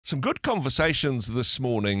Some good conversations this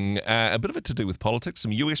morning, a bit of it to do with politics,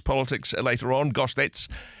 some US politics later on. Gosh, that's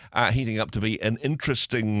heating up to be an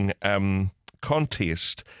interesting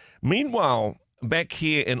contest. Meanwhile, back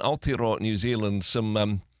here in Aotearoa, New Zealand,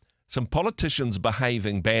 some politicians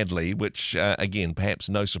behaving badly, which, again, perhaps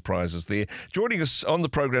no surprises there. Joining us on the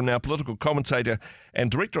program now, political commentator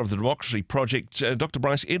and director of the Democracy Project, Dr.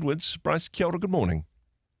 Bryce Edwards. Bryce, kia ora, good morning.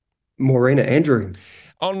 Morena, Andrew.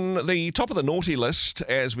 On the top of the naughty list,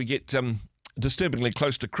 as we get disturbingly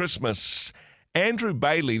close to Christmas, Andrew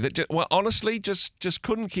Bailey, honestly, just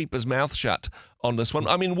couldn't keep his mouth shut on this one.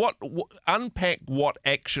 I mean, unpack what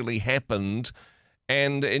actually happened,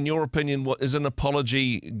 and in your opinion, is an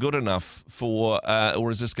apology good enough for,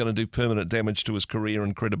 or is this going to do permanent damage to his career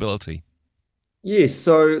and credibility? Yes,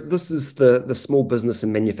 so this is the Small Business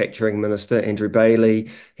and Manufacturing Minister, Andrew Bailey.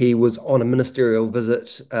 He was on a ministerial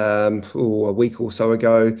visit a week or so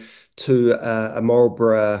ago to a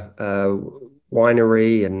Marlborough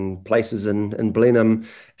winery and places in Blenheim,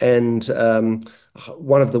 and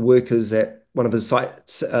one of the workers at one of his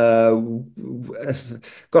sites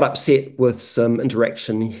got upset with some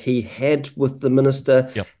interaction he had with the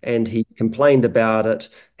minister. Yep. And he complained about it.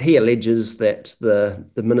 He alleges that the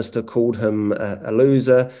minister called him a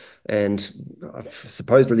loser and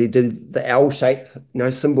supposedly did the L shape,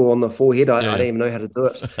 symbol on the forehead. I don't even know how to do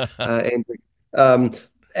it.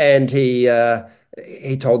 And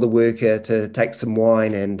he told the worker to take some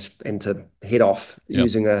wine and to head off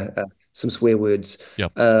using some swear words.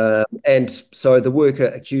 Yep. And so the worker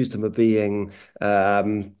accused him of being,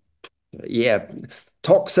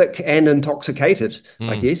 toxic and intoxicated,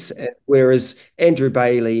 I guess. Whereas Andrew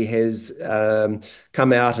Bailey has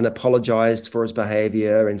come out and apologised for his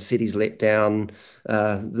behaviour and said he's let down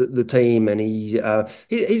the team, and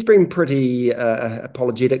he's been pretty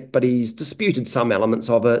apologetic, but he's disputed some elements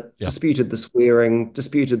of it, disputed the swearing,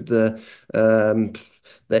 disputed the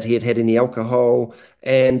that he had had any alcohol,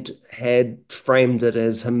 and had framed it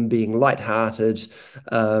as him being lighthearted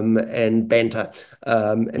and banter.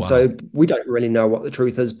 So we don't really know what the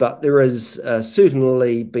truth is, but there has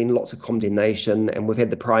certainly been lots of condemnation, and we've had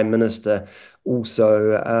the Prime Minister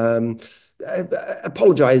also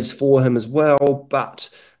apologise for him as well, but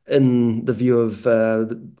in the view of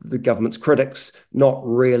the government's critics, not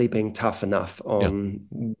really being tough enough on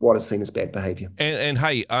what is seen as bad behaviour. And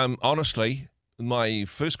hey, honestly, my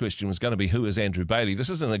first question was going to be, who is Andrew Bailey? This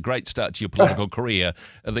isn't a great start to your political career.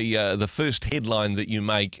 The first headline that you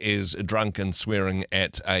make is drunk and swearing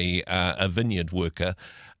at a vineyard worker.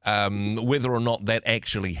 Whether or not that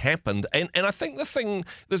actually happened, and I think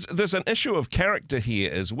there's an issue of character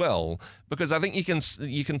here as well, because I think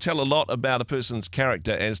you can tell a lot about a person's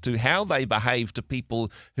character as to how they behave to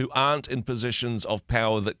people who aren't in positions of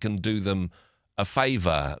power that can do them a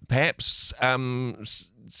favour. Perhaps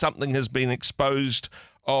something has been exposed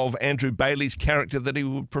of Andrew Bailey's character that he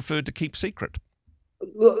would prefer to keep secret.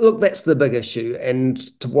 Look, that's the big issue,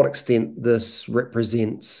 and to what extent this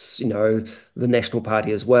represents, the National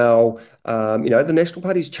Party as well. The National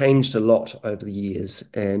Party's changed a lot over the years,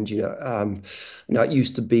 and it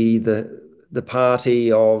used to be the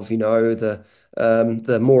party of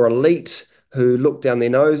the more elite, who looked down their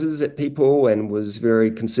noses at people and was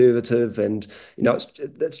very conservative, and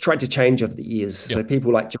it's tried to change over the years. So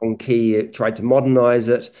people like John Key tried to modernise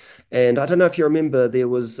it, and I don't know if you remember, there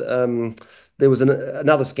was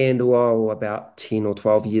another scandal about 10 or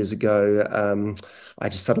 12 years ago. I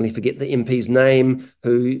just suddenly forget the MP's name,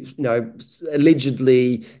 who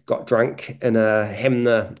allegedly got drunk in a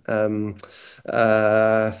Hamner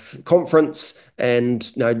conference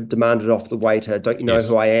and demanded off the waiter, "Don't you know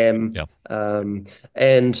who I am?"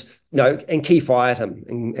 And Key fired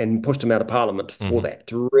him and pushed him out of Parliament for that,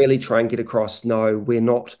 to really try and get across, no, we're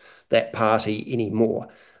not that party anymore.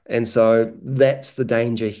 And so that's the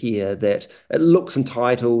danger here, that it looks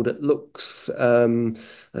entitled, it looks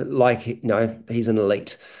like he's an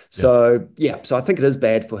elite. So so I think it is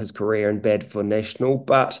bad for his career and bad for National.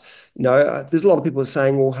 But there's a lot of people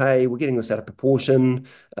saying, well, hey, we're getting this out of proportion.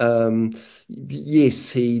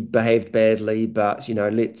 Yes, he behaved badly, but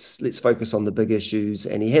let's focus on the big issues.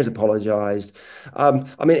 And he has apologised.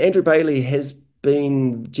 Andrew Bailey has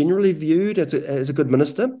been generally viewed as a good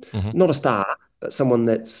minister, not a star, but someone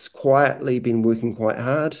that's quietly been working quite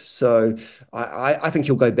hard. So I think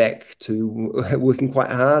he'll go back to working quite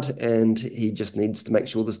hard, and he just needs to make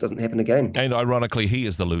sure this doesn't happen again. And ironically, he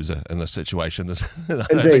is the loser in this situation. I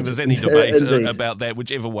don't think there's any debate about that,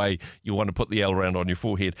 whichever way you want to put the L round on your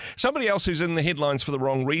forehead. Somebody else who's in the headlines for the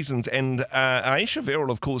wrong reasons, and Aisha Verrill,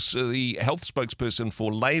 of course, the health spokesperson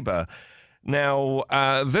for Labour, Now,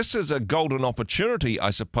 this is a golden opportunity, I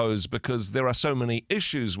suppose, because there are so many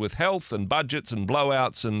issues with health and budgets and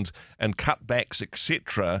blowouts and cutbacks,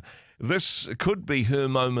 etc. This could be her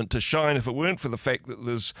moment to shine if it weren't for the fact that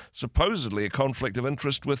there's supposedly a conflict of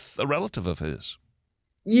interest with a relative of hers.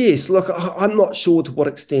 Yes, look, I'm not sure to what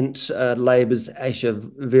extent Labour's Aisha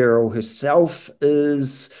Verrall herself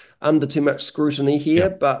is under too much scrutiny Yeah. here,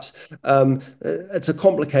 but it's a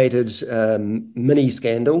complicated mini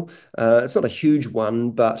scandal. It's not a huge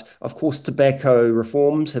one, but of course, tobacco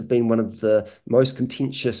reforms have been one of the most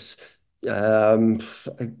contentious um,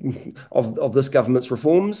 of this government's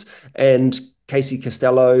reforms, and Casey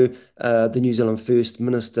Costello, the New Zealand First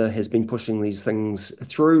Minister, has been pushing these things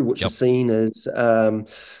through, which Yep. is seen as,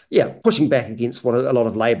 pushing back against what a lot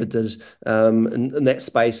of Labor did in that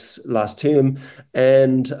space last term.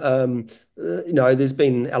 And, there's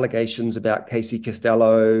been allegations about Casey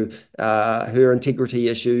Costello, her integrity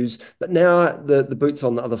issues, but now the boot's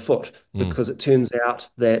on the other foot because it turns out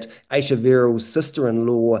that Aisha Verrall's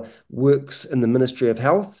sister-in-law works in the Ministry of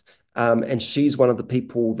Health. And she's one of the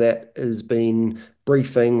people that has been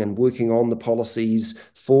briefing and working on the policies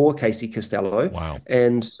for Casey Costello. Wow.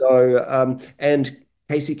 And so, and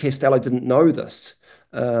Casey Costello didn't know this.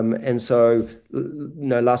 And so,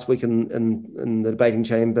 last week in the debating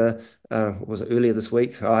chamber, was it earlier this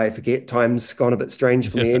week? I forget. Time's gone a bit strange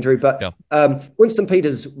for me, Andrew. But Yeah. Winston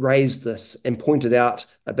Peters raised this and pointed out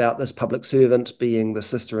about this public servant being the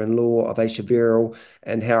sister-in-law of Aisha Verrall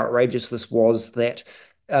and how outrageous this was that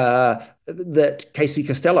Casey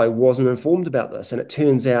Costello wasn't informed about this. And it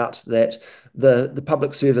turns out that the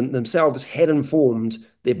public servant themselves had informed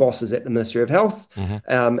their bosses at the Ministry of Health,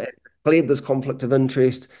 and cleared this conflict of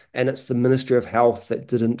interest, and it's the Ministry of Health that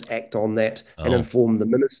didn't act on that and inform the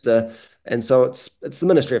minister. And so it's the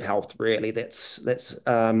Ministry of Health really that's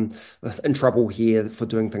in trouble here for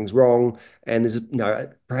doing things wrong. And there's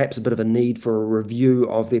perhaps a bit of a need for a review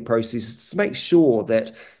of their processes to make sure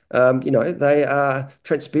that they are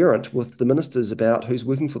transparent with the ministers about who's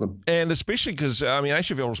working for them. And especially because,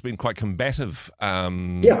 Aisha Verrall has been quite combative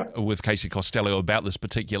with Casey Costello about this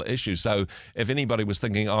particular issue. So if anybody was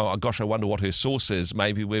thinking, oh, gosh, I wonder what her source is,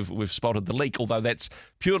 maybe we've spotted the leak, although that's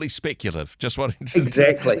purely speculative. Just wanting to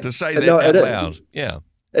say that out loud. Yeah.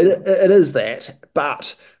 It is that,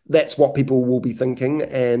 but that's what people will be thinking.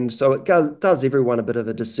 And so it does everyone a bit of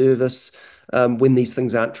a disservice when these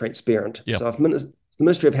things aren't transparent. Yep. So if the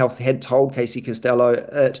Ministry of Health had told Casey Costello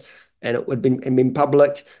it, and it would been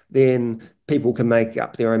public, then people can make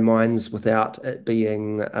up their own minds without it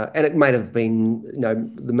being, and it might have been,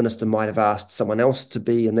 the minister might have asked someone else to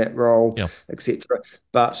be in that role, etc.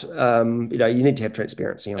 But, you need to have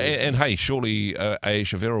transparency on this. And hey, surely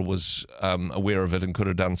Aisha Verrall was aware of it and could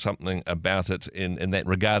have done something about it in that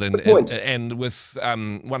regard. And with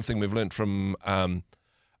one thing we've learned from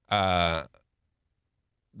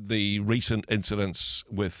the recent incidents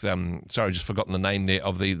with, sorry, just forgotten the name there,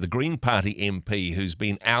 of the Green Party MP who's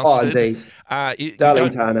been ousted.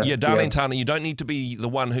 Darlene Turner. Yeah, Darlene Turner. You don't need to be the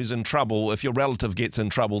one who's in trouble. If your relative gets in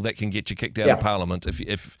trouble, that can get you kicked out of Parliament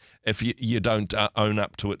if you don't own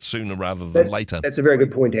up to it sooner rather than later. That's a very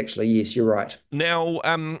good point, actually. Yes, you're right. Now,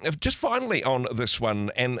 just finally on this one,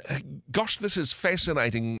 and gosh, this is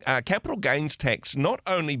fascinating. Capital gains tax not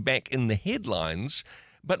only back in the headlines,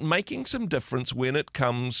 but making some difference when it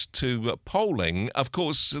comes to polling. Of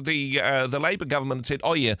course, the Labor government said,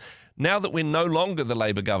 oh yeah, now that we're no longer the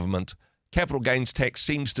Labor government, capital gains tax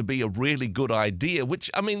seems to be a really good idea,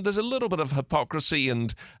 which, there's a little bit of hypocrisy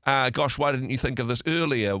and, gosh, why didn't you think of this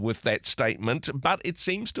earlier with that statement? But it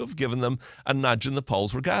seems to have given them a nudge in the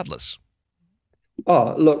polls regardless.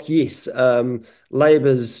 Oh, look, yes.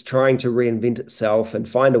 Labor's trying to reinvent itself and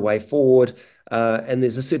find a way forward. And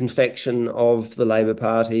there's a certain faction of the Labour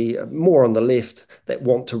Party, more on the left, that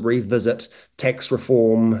want to revisit tax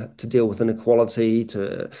reform to deal with inequality,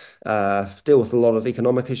 to deal with a lot of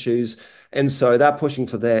economic issues. And so they're pushing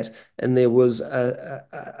for that. And there was a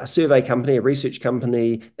survey company, a research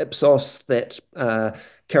company, Ipsos, that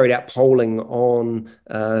carried out polling on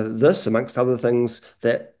this, amongst other things,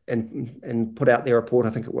 and put out their report, I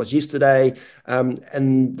think it was yesterday.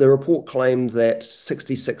 And the report claimed that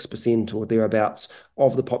 66% or thereabouts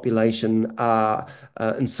of the population are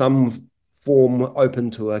in some form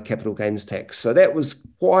open to a capital gains tax. So that was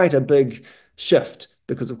quite a big shift,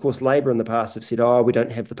 because, of course, Labor in the past have said, oh, we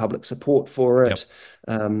don't have the public support for it.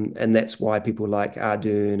 And that's why people like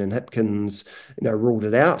Ardern and Hipkins, ruled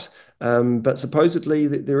it out. But supposedly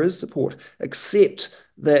there is support, except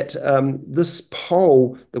that this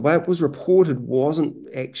poll, the way it was reported, wasn't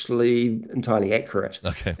actually entirely accurate.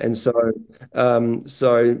 Okay. And so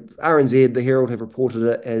RNZ, the Herald, have reported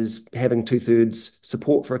it as having 2/3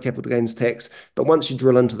 support for a capital gains tax. But once you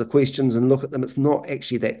drill into the questions and look at them, it's not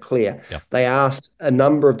actually that clear. Yeah. They asked a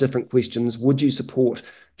number of different questions. Would you support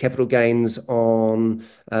capital gains on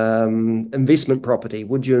investment property?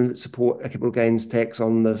 Would you support a capital gains tax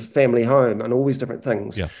on the family home, and all these different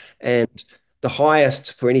things? Yeah. And the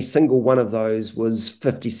highest for any single one of those was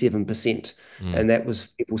 57%. And that was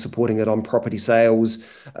people supporting it on property sales,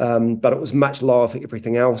 but it was much lower for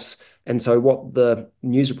everything else. And so what the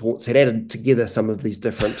news reports had added together some of these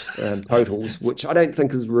different totals, which I don't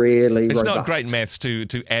think is really It's robust. not great maths to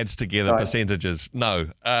add together percentages, no.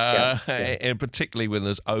 And particularly when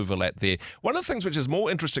there's overlap there. One of the things which is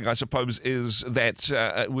more interesting, I suppose, is that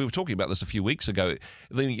we were talking about this a few weeks ago.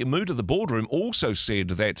 The mood of the boardroom also said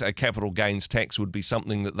that a capital gains tax would be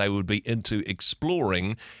something that they would be into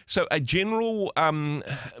exploring. So a general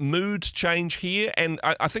mood change here. And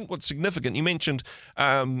I think what's significant, you mentioned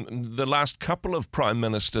the last couple of prime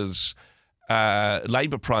ministers,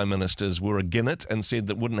 Labour prime ministers, were against it and said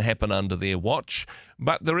that wouldn't happen under their watch.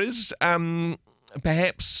 But there is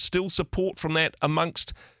perhaps still support from that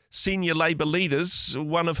amongst senior Labour leaders,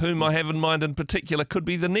 one of whom I have in mind in particular could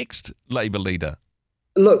be the next Labour leader.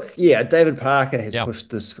 Look, yeah, David Parker has pushed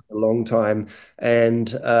this for a long time, and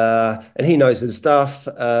he knows his stuff.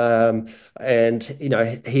 And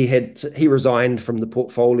he resigned from the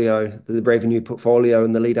portfolio, the revenue portfolio,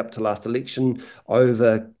 in the lead up to last election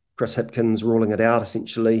over Chris Hipkins ruling it out,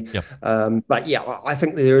 essentially. Yep. But yeah, I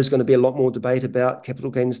think there is going to be a lot more debate about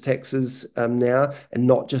capital gains taxes now, and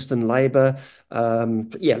not just in Labour.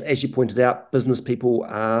 Yeah, as you pointed out, business people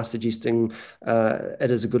are suggesting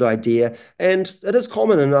it is a good idea, and it is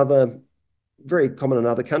very common in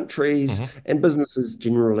other countries, and businesses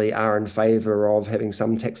generally are in favour of having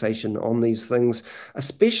some taxation on these things,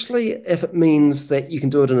 especially if it means that you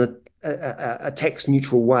can do it in a tax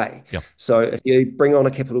neutral way. Yep. So if you bring on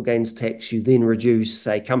a capital gains tax, you then reduce,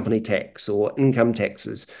 say, company tax or income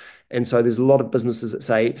taxes. And so there's a lot of businesses that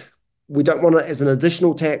say, we don't want it as an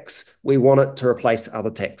additional tax, we want it to replace other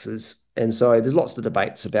taxes. And so there's lots of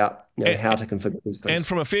debates about how to configure these things. And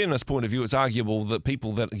from a fairness point of view, it's arguable that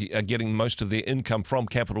people that are getting most of their income from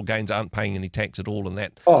capital gains aren't paying any tax at all, and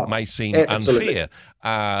that may seem unfair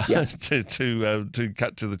to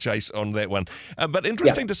cut to the chase on that one. But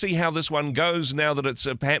interesting to see how this one goes now that it's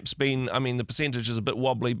perhaps been, I mean, the percentage is a bit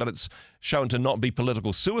wobbly, but it's shown to not be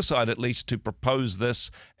political suicide, at least, to propose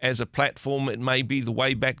this as a platform. It may be the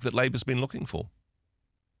way back that Labour's been looking for.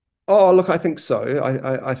 Oh, look, I think so.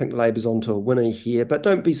 I think Labour's onto a winner here, but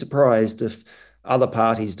don't be surprised if other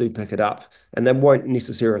parties do pick it up, and they won't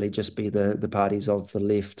necessarily just be the parties of the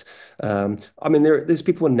left. I mean, there's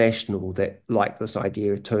people in National that like this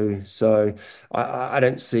idea too, so I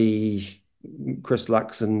don't see Chris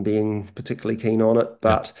Luxon being particularly keen on it,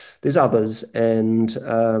 but there's others, and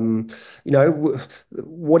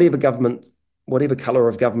whatever colour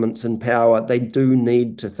of government's in power, they do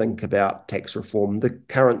need to think about tax reform. The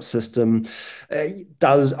current system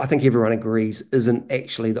does, I think everyone agrees, isn't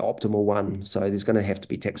actually the optimal one. So there's going to have to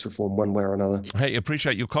be tax reform one way or another. Hey,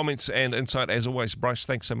 appreciate your comments and insight as always. Bryce,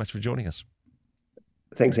 thanks so much for joining us.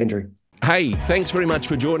 Thanks, Andrew. Hey, thanks very much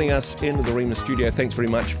for joining us in the Rhema studio. Thanks very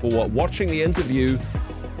much for watching the interview.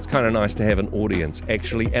 It's kind of nice to have an audience,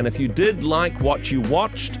 actually. And if you did like what you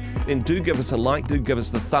watched, then do give us a like, do give us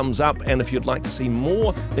the thumbs up. And if you'd like to see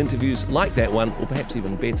more interviews like that one, or perhaps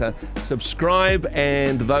even better, subscribe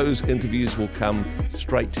and those interviews will come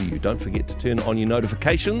straight to you. Don't forget to turn on your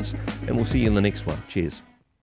notifications, and we'll see you in the next one. Cheers.